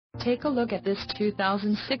Take a look at this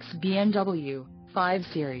 2006 BMW 5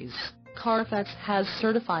 Series. Carfax has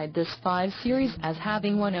certified this 5 Series as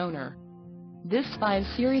having one owner. This 5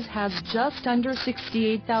 Series has just under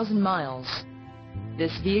 68,000 miles.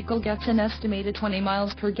 This vehicle gets an estimated 20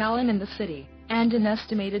 miles per gallon in the city, and an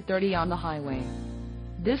estimated 30 on the highway.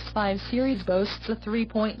 This 5 Series boasts a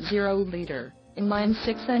 3.0-liter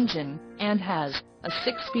inline-six engine, and has a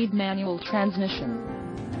 6-speed manual transmission.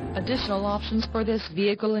 Additional options for this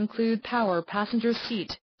vehicle include power passenger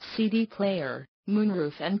seat, CD player,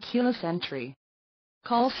 moonroof and keyless entry.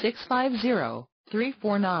 Call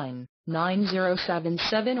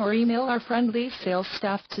 650-349-9077 or email our friendly sales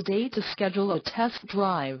staff today to schedule a test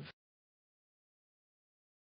drive.